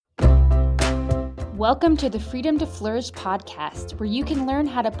Welcome to the Freedom to Flourish podcast, where you can learn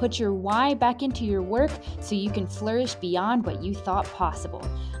how to put your why back into your work so you can flourish beyond what you thought possible.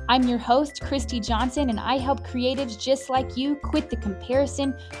 I'm your host, Christy Johnson, and I help creatives just like you quit the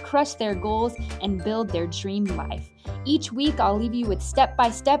comparison, crush their goals, and build their dream life. Each week, I'll leave you with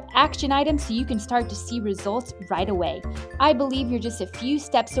step-by-step action items so you can start to see results right away. I believe you're just a few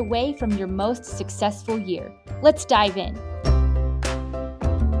steps away from your most successful year. Let's dive in.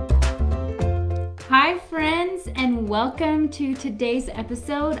 Hi friends, and welcome to today's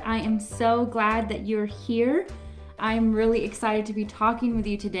episode. I am so glad that you're here. I'm really excited to be talking with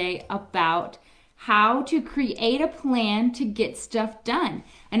you today about how to create a plan to get stuff done.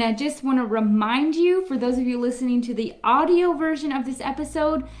 And I just want to remind you, for those of you listening to the audio version of this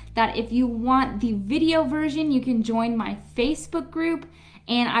episode, that if you want the video version, you can join my Facebook group,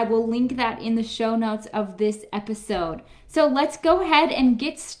 and I will link that in the show notes of this episode. So let's go ahead and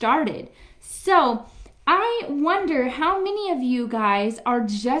get started. So I wonder how many of you guys are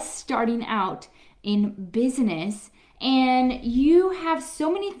just starting out in business and you have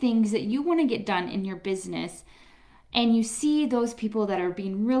so many things that you want to get done in your business, and you see those people that are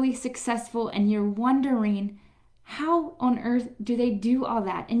being really successful and you're wondering, how on earth do they do all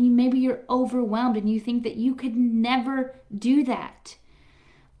that? And maybe you're overwhelmed and you think that you could never do that.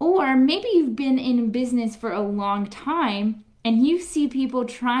 Or maybe you've been in business for a long time and you see people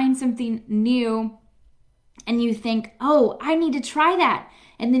trying something new and you think, oh, I need to try that.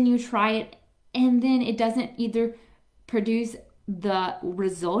 And then you try it and then it doesn't either produce the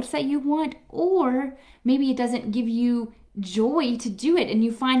results that you want, or maybe it doesn't give you joy to do it and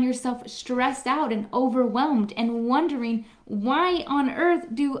you find yourself stressed out and overwhelmed and wondering, why on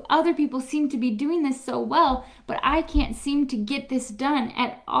earth do other people seem to be doing this so well, but I can't seem to get this done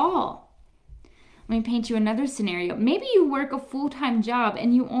at all? Let me paint you another scenario. Maybe you work a full-time job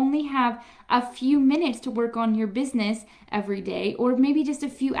and you only have a few minutes to work on your business every day, or maybe just a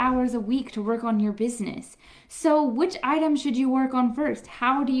few hours a week to work on your business. So which item should you work on first?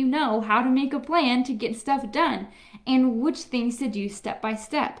 How do you know how to make a plan to get stuff done? And which things to do step by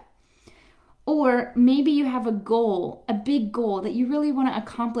step? Or maybe you have a goal, a big goal that you really want to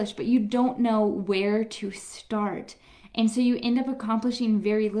accomplish, but you don't know where to start. And so you end up accomplishing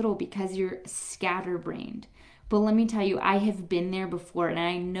very little because you're scatterbrained. But let me tell you, I have been there before and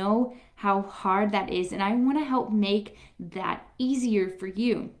I know how hard that is, and I want to help make that easier for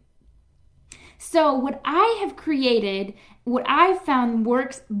you. So what I have created, what I've found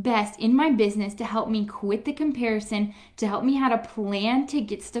works best in my business to help me quit the comparison, to help me how to plan to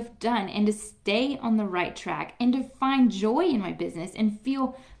get stuff done and to stay on the right track and to find joy in my business and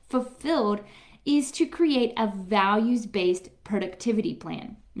feel fulfilled, is to create a values-based productivity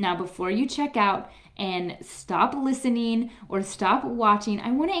plan. Now, before you check out and stop listening or stop watching, I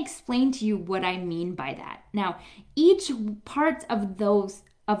want to explain to you what I mean by that. Now, each part of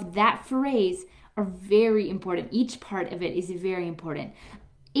that phrase are very important. Each part of it is very important.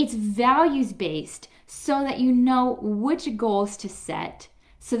 It's values-based so that you know which goals to set,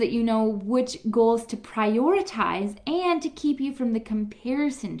 so that you know which goals to prioritize, and to keep you from the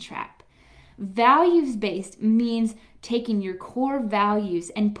comparison trap. Values-based means taking your core values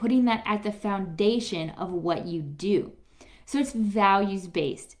and putting that at the foundation of what you do. So it's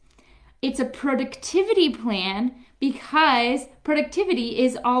values-based. It's a productivity plan because productivity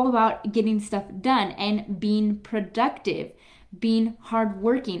is all about getting stuff done and being productive, being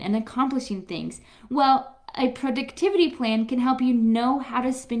hardworking and accomplishing things. Well, a productivity plan can help you know how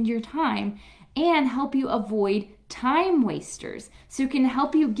to spend your time and help you avoid time wasters. So it can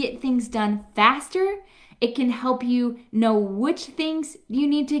help you get things done faster. It can help you know which things you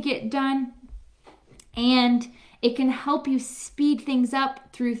need to get done. And it can help you speed things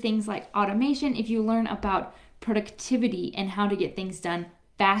up through things like automation. If you learn about productivity and how to get things done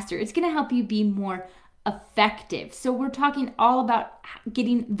faster, it's going to help you be more effective. So we're talking all about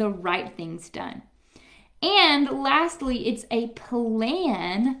getting the right things done. And lastly, it's a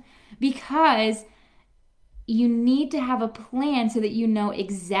plan because you need to have a plan so that you know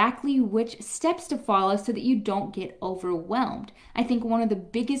exactly which steps to follow so that you don't get overwhelmed. I think one of the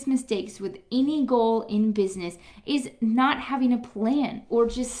biggest mistakes with any goal in business is not having a plan, or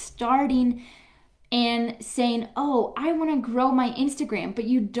just starting and saying, oh, I want to grow my Instagram, but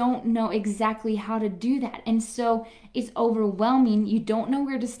you don't know exactly how to do that. And so it's overwhelming. You don't know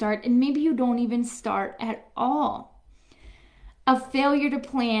where to start, and maybe you don't even start at all. A failure to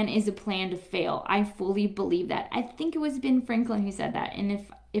plan is a plan to fail. I fully believe that. I think it was Ben Franklin who said that. And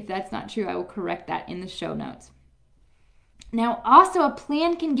if that's not true, I will correct that in the show notes. Now, also, a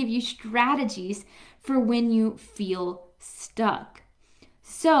plan can give you strategies for when you feel stuck.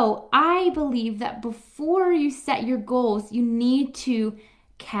 So I believe that before you set your goals, you need to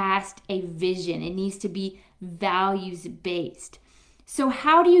cast a vision. It needs to be values-based. So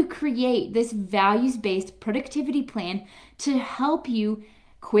how do you create this values-based productivity plan to help you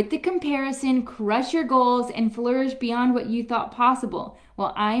quit the comparison, crush your goals, and flourish beyond what you thought possible?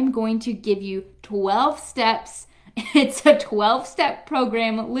 Well, I'm going to give you 12 steps. It's a 12-step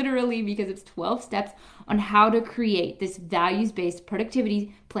program, literally, because it's 12 steps on how to create this values-based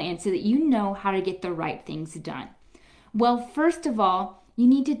productivity plan so that you know how to get the right things done. Well, first of all, you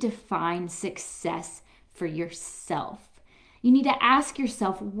need to define success for yourself. You need to ask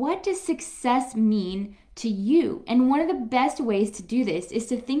yourself, what does success mean to you? And one of the best ways to do this is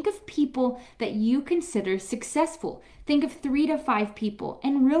to think of people that you consider successful. Think of 3 to 5 people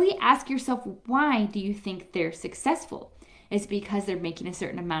and really ask yourself, why do you think they're successful? Is it because they're making a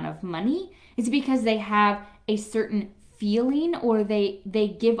certain amount of money? Is it because they have a certain feeling, or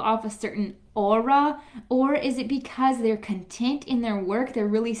they give off a certain aura? Or is it because they're content in their work? They're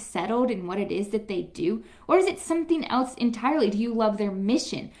really settled in what it is that they do? Or is it something else entirely? Do you love their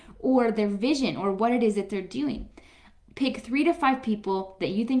mission or their vision or what it is that they're doing? Pick 3 to 5 people that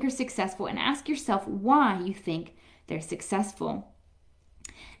you think are successful and ask yourself why you think they're successful.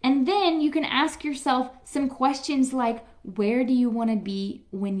 And then you can ask yourself some questions like, where do you want to be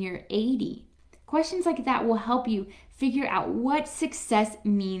when you're 80? Questions like that will help you figure out what success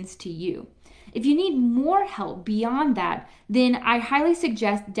means to you. If you need more help beyond that, then I highly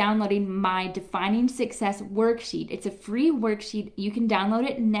suggest downloading my Defining Success worksheet. It's a free worksheet. You can download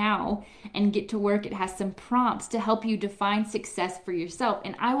it now and get to work. It has some prompts to help you define success for yourself.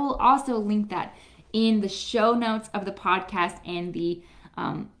 And I will also link that in the show notes of the podcast and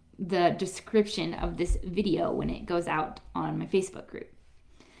the description of this video when it goes out on my Facebook group.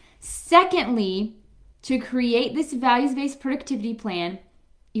 Secondly, to create this values-based productivity plan,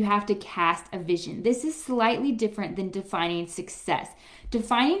 you have to cast a vision. This is slightly different than defining success.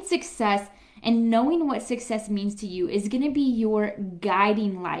 Defining success and knowing what success means to you is going to be your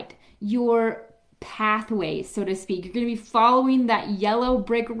guiding light, your pathway, so to speak. You're going to be following that yellow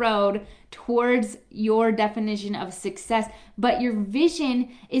brick road towards your definition of success, but your vision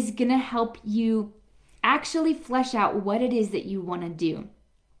is going to help you actually flesh out what it is that you want to do.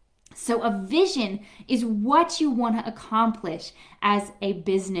 So a vision is what you want to accomplish as a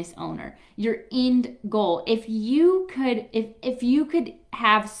business owner, your end goal. If you could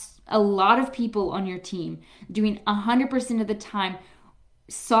have a lot of people on your team doing 100% of the time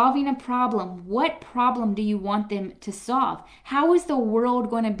solving a problem, what problem do you want them to solve? How is the world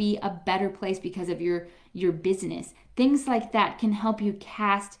going to be a better place because of your business? Things like that can help you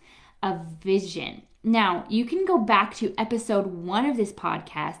cast a vision. Now, you can go back to episode 1 of this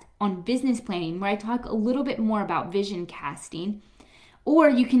podcast on business planning, where I talk a little bit more about vision casting, or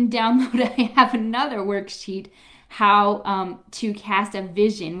you can download, I have another worksheet, how to cast a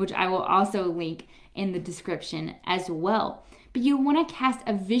vision, which I will also link in the description as well. But you want to cast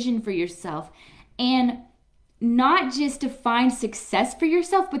a vision for yourself, and not just define success for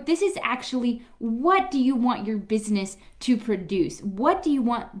yourself, but this is actually, what do you want your business to produce? What do you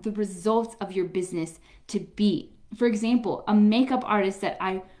want the results of your business to be? For example, a makeup artist that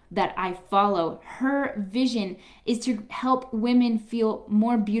I follow, her vision is to help women feel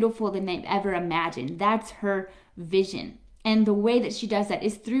more beautiful than they've ever imagined. That's her vision. And the way that she does that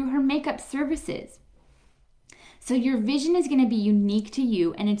is through her makeup services. So your vision is going to be unique to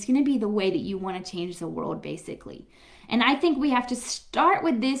you, and it's going to be the way that you want to change the world, basically. And I think we have to start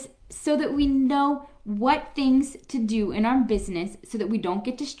with this so that we know what things to do in our business, so that we don't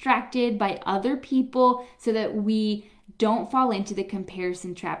get distracted by other people, so that we don't fall into the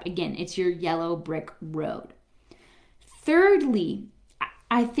comparison trap. Again, it's your yellow brick road. Thirdly,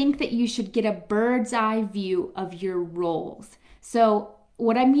 I think that you should get a bird's eye view of your roles. So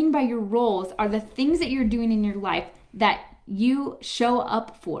what I mean by your roles are the things that you're doing in your life that you show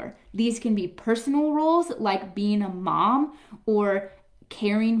up for. These can be personal roles, like being a mom, or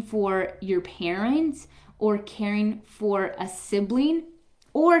caring for your parents, or caring for a sibling,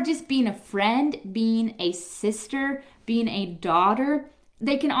 or just being a friend, being a sister, being a daughter.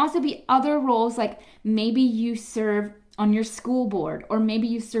 They can also be other roles, like maybe you serve on your school board, or maybe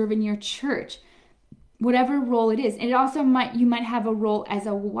you serve in your church. Whatever role it is. And it also you might have a role as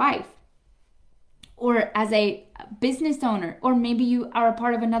a wife, or as a business owner, or maybe you are a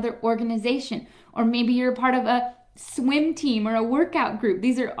part of another organization, or maybe you're a part of a swim team or a workout group.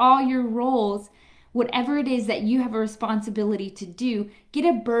 These are all your roles. Whatever it is that you have a responsibility to do, get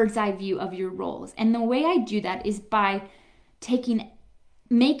a bird's eye view of your roles. And the way I do that is by taking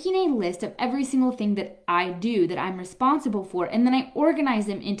making a list of every single thing that I do, that I'm responsible for, and then I organize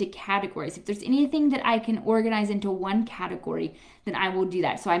them into categories. If there's anything that I can organize into one category, then I will do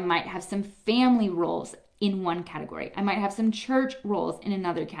that. So I might have some family roles in one category. I might have some church roles in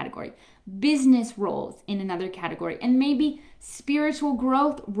another category, business roles in another category, and maybe spiritual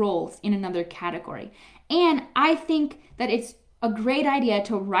growth roles in another category. And I think that it's a great idea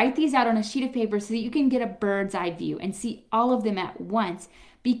to write these out on a sheet of paper so that you can get a bird's eye view and see all of them at once.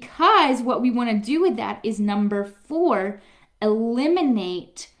 Because what we want to do with that is number 4,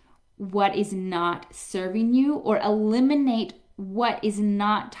 eliminate what is not serving you, or eliminate what is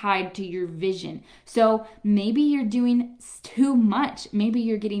not tied to your vision. So maybe you're doing too much. Maybe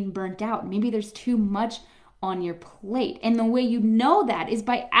you're getting burnt out. Maybe there's too much on your plate. And the way you know that is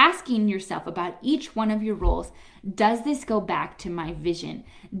by asking yourself about each one of your roles. Does this go back to my vision?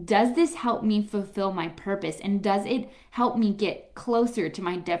 Does this help me fulfill my purpose? And does it help me get closer to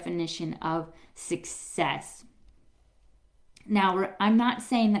my definition of success? Now, I'm not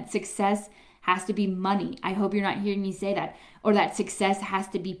saying that success has to be money. I hope you're not hearing me say that. Or that success has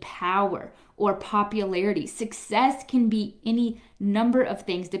to be power or popularity. Success can be any number of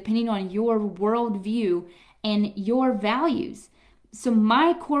things depending on your worldview and your values. So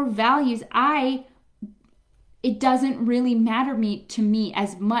my core values, it doesn't really matter to me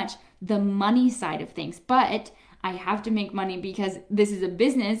as much the money side of things, but I have to make money because this is a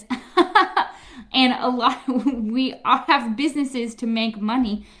business. And we all have businesses to make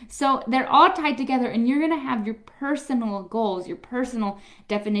money. So they're all tied together, and you're going to have your personal goals, your personal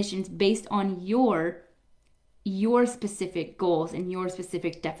definitions based on your specific goals and your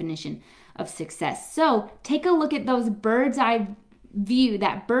specific definition of success. So take a look at those bird's eye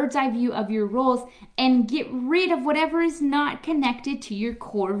view of your roles, and get rid of whatever is not connected to your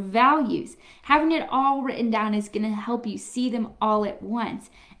core values. Having it all written down is going to help you see them all at once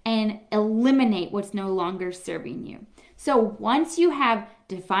and eliminate what's no longer serving you. So once you have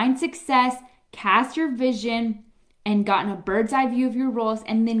defined success, cast your vision, and gotten a bird's eye view of your roles,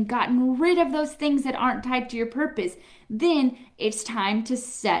 and then gotten rid of those things that aren't tied to your purpose, then it's time to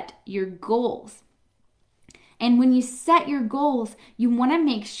set your goals. And when you set your goals, you want to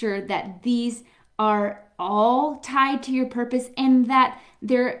make sure that these are all tied to your purpose and that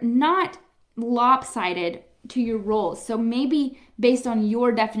they're not lopsided to your roles. So maybe based on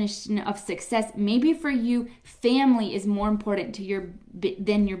your definition of success, maybe for you, family is more important to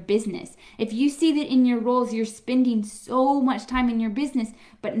than your business. If you see that in your roles, you're spending so much time in your business,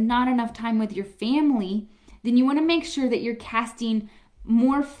 but not enough time with your family, then you want to make sure that you're casting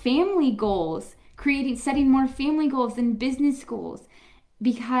more family goals, setting more family goals than business goals,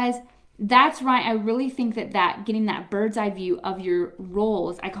 because that's right. I really think that getting that bird's eye view of your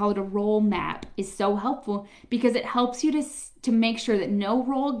roles, I call it a role map, is so helpful because it helps you to make sure that no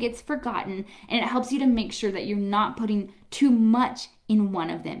role gets forgotten, and it helps you to make sure that you're not putting too much in one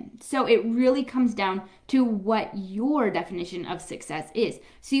of them. So it really comes down to what your definition of success is.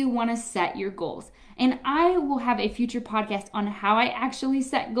 So you want to set your goals. And I will have a future podcast on how I actually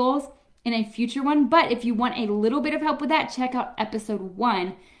set goals in a future one. But if you want a little bit of help with that, check out episode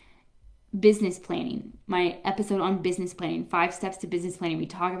 1, business planning, my episode on business planning, 5 steps to business planning. We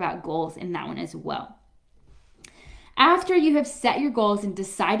talk about goals in that one as well. After you have set your goals and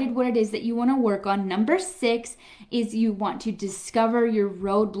decided what it is that you want to work on, number 6 is you want to discover your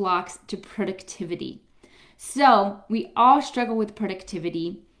roadblocks to productivity. So we all struggle with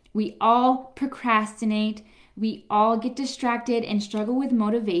productivity. We all procrastinate. We all get distracted and struggle with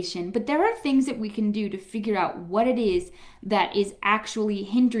motivation, but there are things that we can do to figure out what it is that is actually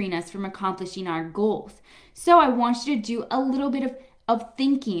hindering us from accomplishing our goals. So I want you to do a little bit of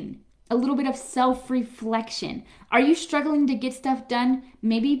thinking, a little bit of self-reflection. Are you struggling to get stuff done?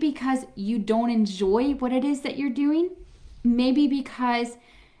 Maybe because you don't enjoy what it is that you're doing. Maybe because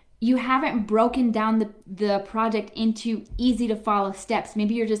you haven't broken down the project into easy to follow steps.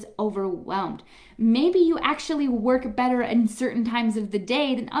 Maybe you're just overwhelmed. Maybe you actually work better in certain times of the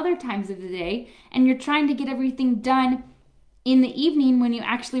day than other times of the day, and you're trying to get everything done in the evening when you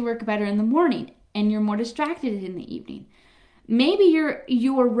actually work better in the morning, and you're more distracted in the evening. Maybe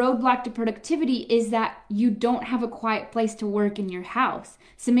your roadblock to productivity is that you don't have a quiet place to work in your house.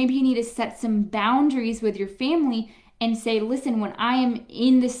 So maybe you need to set some boundaries with your family and say, listen, when I am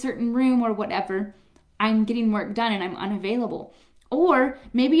in this certain room or whatever, I'm getting work done and I'm unavailable. Or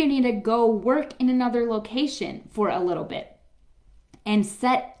maybe you need to go work in another location for a little bit and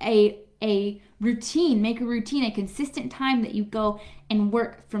set a routine. Make a routine, a consistent time that you go and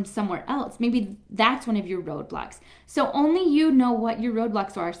work from somewhere else. Maybe that's one of your roadblocks. So only you know what your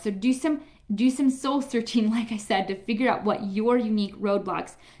roadblocks are. So do some soul searching, like I said, to figure out what your unique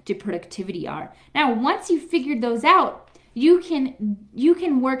roadblocks to productivity are. Now, once you've figured those out, you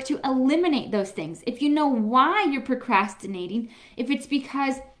can work to eliminate those things. If you know why you're procrastinating, if it's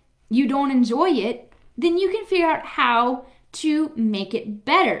because you don't enjoy it, then you can figure out how to make it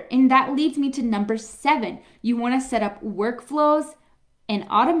better. And that leads me to number 7. You want to set up workflows and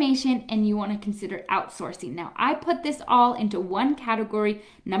automation, and you want to consider outsourcing. Now, I put this all into one category.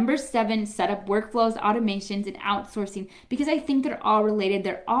 Number 7, set up workflows, automations, and outsourcing, because I think they're all related.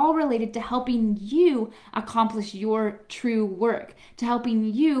 They're all related to helping you accomplish your true work, to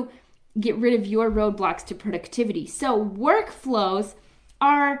helping you get rid of your roadblocks to productivity. So workflows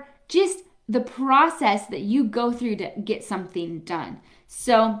are just the process that you go through to get something done.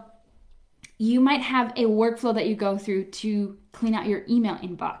 So you might have a workflow that you go through to clean out your email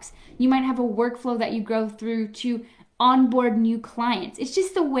inbox. You might have a workflow that you go through to onboard new clients. It's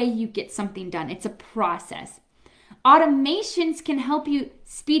just the way you get something done. It's a process. Automations can help you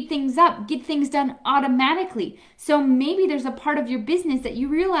speed things up, get things done automatically. So maybe there's a part of your business that you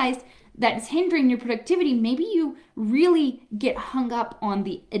realize that's hindering your productivity. Maybe you really get hung up on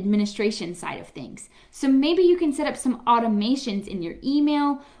the administration side of things. So maybe you can set up some automations in your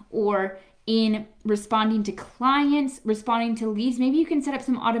email or in responding to clients, responding to leads. Maybe you can set up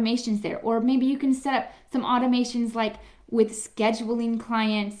some automations there, or maybe you can set up some automations like with scheduling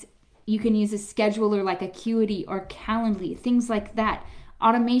clients. You can use a scheduler like Acuity or Calendly, things like that.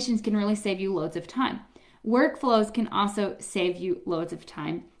 Automations can really save you loads of time. Workflows can also save you loads of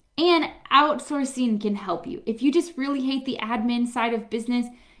time. And outsourcing can help you. If you just really hate the admin side of business,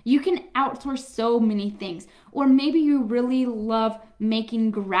 you can outsource so many things. Or maybe you really love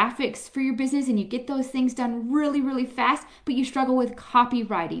making graphics for your business and you get those things done really, really fast, but you struggle with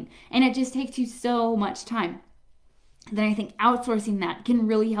copywriting and it just takes you so much time. Then I think outsourcing that can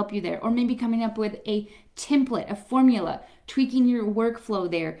really help you there. Or maybe coming up with a template, a formula, tweaking your workflow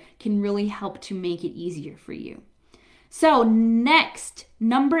there can really help to make it easier for you. So next,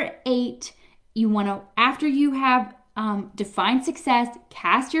 number 8, you want to, after you have defined success,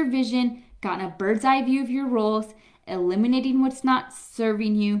 cast your vision, gotten a bird's eye view of your roles, eliminating what's not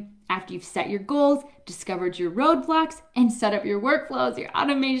serving you, after you've set your goals, discovered your roadblocks, and set up your workflows, your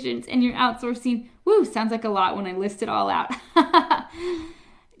automations, and your outsourcing. Woo, sounds like a lot when I list it all out.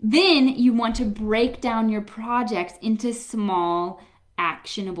 Then you want to break down your projects into small,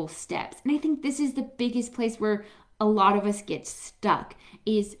 actionable steps. And I think this is the biggest place where a lot of us get stuck,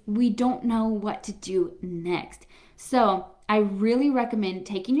 is we don't know what to do next. So I really recommend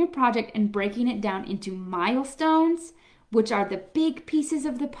taking your project and breaking it down into milestones, which are the big pieces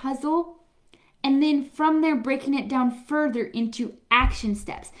of the puzzle. And then from there, breaking it down further into action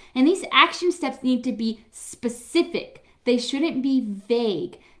steps. And these action steps need to be specific. They shouldn't be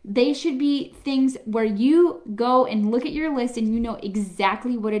vague. They should be things where you go and look at your list and you know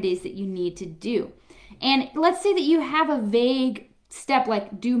exactly what it is that you need to do. And let's say that you have a vague step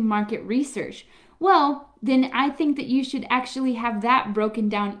like do market research. Well, then I think that you should actually have that broken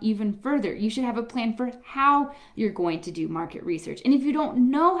down even further. You should have a plan for how you're going to do market research. And if you don't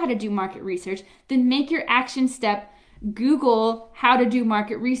know how to do market research, then make your action step Google how to do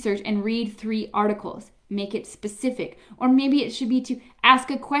market research and read 3 articles. Make it specific. Or maybe it should be to ask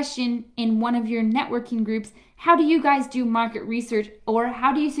a question in one of your networking groups. How do you guys do market research? Or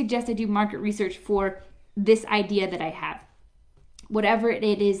how do you suggest I do market research for this idea that I have? Whatever it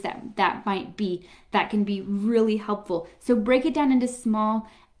is that might be, that can be really helpful. So break it down into small,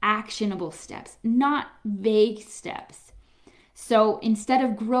 actionable steps, not vague steps. So instead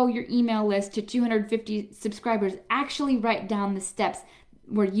of grow your email list to 250 subscribers, actually write down the steps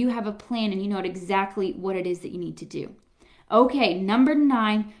where you have a plan and you know exactly what it is that you need to do. Okay, number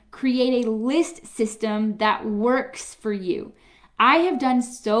 9, create a list system that works for you. I have done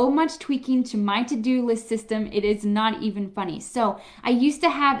so much tweaking to my to-do list system, it is not even funny. So I used to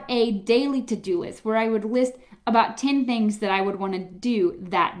have a daily to-do list where I would list about 10 things that I would want to do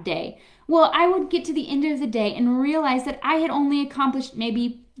that day. Well, I would get to the end of the day and realize that I had only accomplished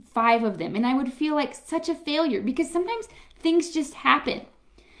maybe 5 of them, and I would feel like such a failure because sometimes things just happen.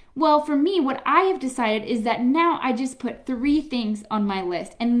 Well, for me, what I have decided is that now I just put 3 things on my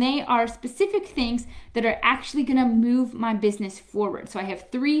list, and they are specific things that are actually going to move my business forward. So I have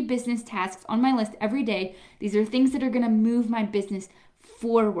 3 business tasks on my list every day. These are things that are going to move my business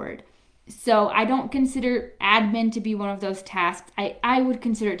forward. So I don't consider admin to be one of those tasks. I would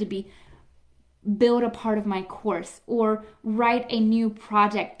consider it to be build a part of my course or write a new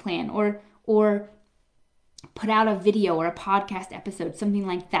project plan or or put out a video or a podcast episode, something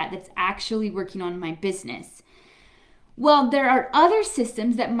like that, that's actually working on my business. Well, there are other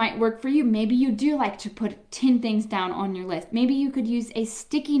systems that might work for you. Maybe you do like to put 10 things down on your list. Maybe you could use a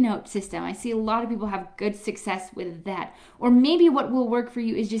sticky note system. I see a lot of people have good success with that. Or maybe what will work for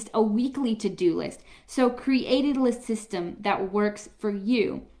you is just a weekly to-do list. So create a list system that works for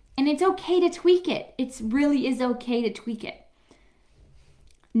you. And it's okay to tweak it. It really is okay to tweak it.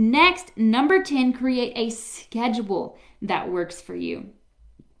 Next, number 10, create a schedule that works for you.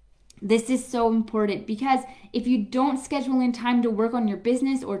 This is so important because if you don't schedule in time to work on your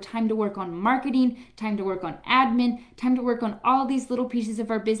business or time to work on marketing, time to work on admin, time to work on all these little pieces of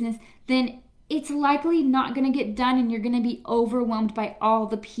our business, then it's likely not going to get done and you're going to be overwhelmed by all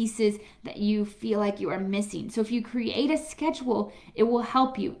the pieces that you feel like you are missing. So if you create a schedule, it will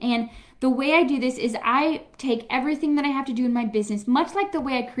help you. And the way I do this is I take everything that I have to do in my business, much like the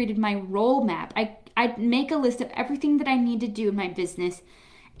way I created my role map. I make a list of everything that I need to do in my business,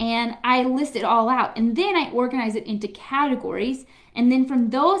 and I list it all out. And then I organize it into categories. And then from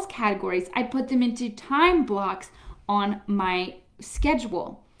those categories, I put them into time blocks on my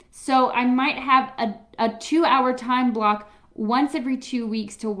schedule. So I might have a 2-hour time block once every 2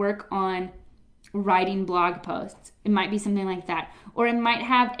 weeks to work on writing blog posts. It might be something like that. Or I might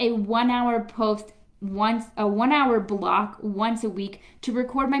have a 1-hour post a 1-hour block once a week to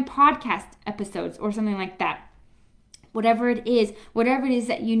record my podcast episodes or something like that. Whatever it is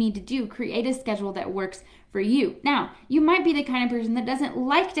that you need to do, create a schedule that works for you. Now, you might be the kind of person that doesn't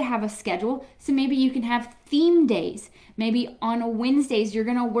like to have a schedule, so maybe you can have theme days. Maybe on Wednesdays, you're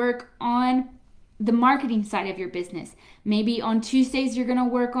going to work on the marketing side of your business. Maybe on Tuesdays, you're going to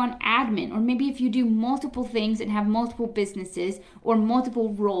work on admin. Or maybe if you do multiple things and have multiple businesses or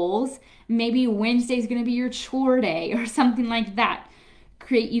multiple roles, maybe Wednesday is going to be your chore day or something like that.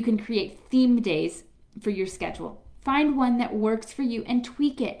 You can create theme days for your schedule. Find one that works for you and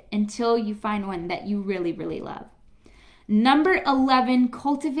tweak it until you find one that you really, really love. Number 11,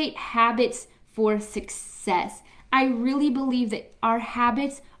 cultivate habits for success. I really believe that our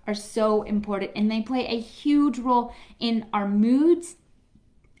habits are so important and they play a huge role in our moods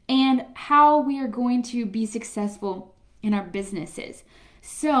and how we are going to be successful in our businesses.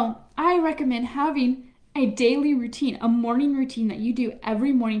 So I recommend having a daily routine, a morning routine that you do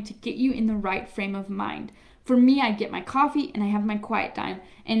every morning to get you in the right frame of mind. For me, I get my coffee and I have my quiet time.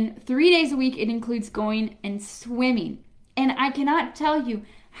 And 3 days a week, it includes going and swimming. And I cannot tell you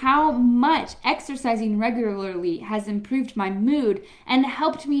how much exercising regularly has improved my mood and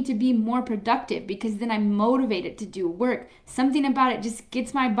helped me to be more productive because then I'm motivated to do work. Something about it just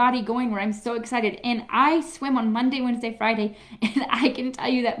gets my body going where I'm so excited. And I swim on Monday, Wednesday, Friday. And I can tell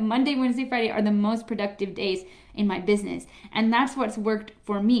you that Monday, Wednesday, Friday are the most productive days in my business. And that's what's worked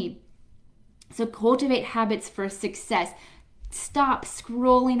for me. So cultivate habits for success. Stop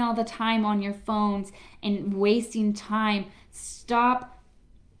scrolling all the time on your phones and wasting time. Stop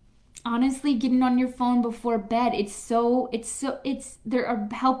honestly getting on your phone before bed. There are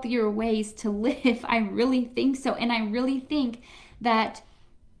healthier ways to live. I really think so. And I really think that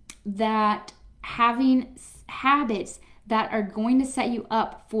having habits that are going to set you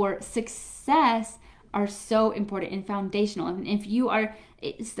up for success are so important and foundational. And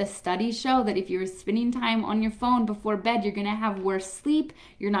it's the studies show that if you're spending time on your phone before bed, you're going to have worse sleep.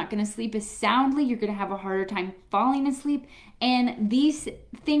 You're not going to sleep as soundly. You're going to have a harder time falling asleep. And these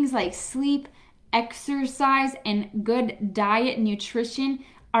things like sleep, exercise, and good diet, nutrition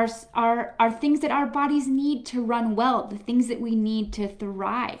are things that our bodies need to run well, the things that we need to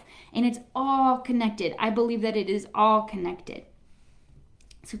thrive. And it's all connected. I believe that it is all connected.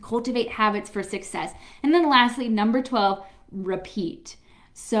 So cultivate habits for success. And then lastly, number 12, repeat.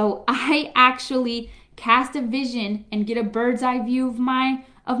 So I actually cast a vision and get a bird's eye view of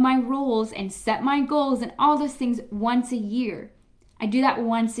my roles and set my goals and all those things once a year. I do that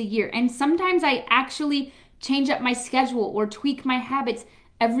once a year. And sometimes I actually change up my schedule or tweak my habits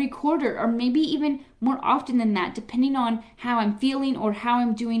every quarter, or maybe even more often than that, depending on how I'm feeling or how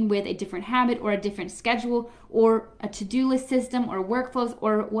I'm doing with a different habit or a different schedule or a to-do list system or workflows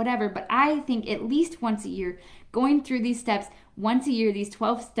or whatever. But I think at least once a year, going through these steps once a year, these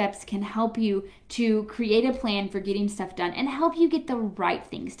 12 steps can help you to create a plan for getting stuff done and help you get the right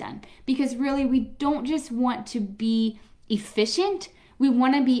things done. Because really, we don't just want to be efficient, we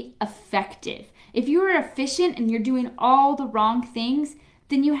want to be effective. If you are efficient and you're doing all the wrong things,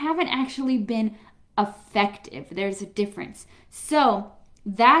 then you haven't actually been effective. There's a difference. So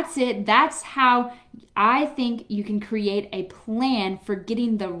that's it. That's how I think you can create a plan for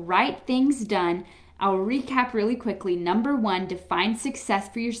getting the right things done. I'll recap really quickly. Number 1, define success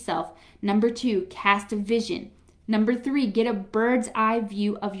for yourself. Number 2, cast a vision. Number 3, get a bird's eye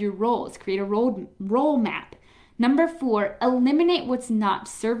view of your roles. Create a role map. Number 4, eliminate what's not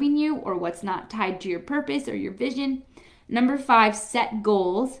serving you or what's not tied to your purpose or your vision. Number 5, set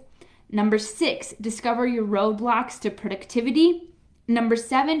goals. Number 6, discover your roadblocks to productivity. Number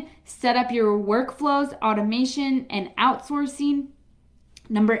 7, set up your workflows, automation, and outsourcing.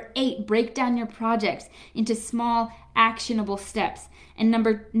 Number 8, break down your projects into small, actionable steps. And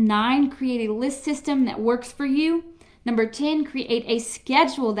number 9, create a list system that works for you. Number 10, create a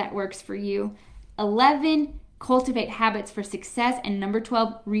schedule that works for you. 11, cultivate habits for success. And number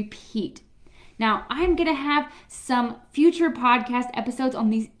 12, repeat. Now, I'm going to have some future podcast episodes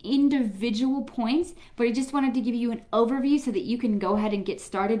on these individual points, but I just wanted to give you an overview so that you can go ahead and get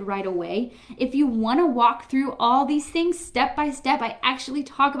started right away. If you want to walk through all these things step by step, I actually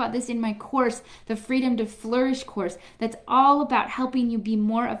talk about this in my course, the Freedom to Flourish course. That's all about helping you be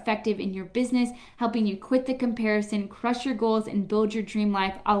more effective in your business, helping you quit the comparison, crush your goals, and build your dream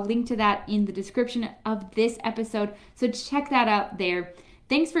life. I'll link to that in the description of this episode, so check that out there.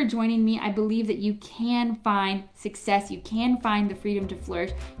 Thanks for joining me. I believe that you can find success. You can find the freedom to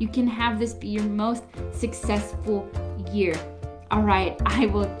flourish. You can have this be your most successful year. All right, I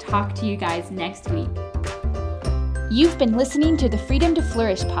will talk to you guys next week. You've been listening to the Freedom to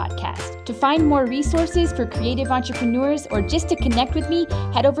Flourish podcast. To find more resources for creative entrepreneurs or just to connect with me,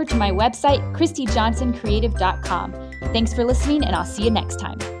 head over to my website, ChristyJohnsonCreative.com. Thanks for listening, and I'll see you next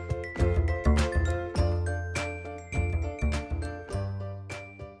time.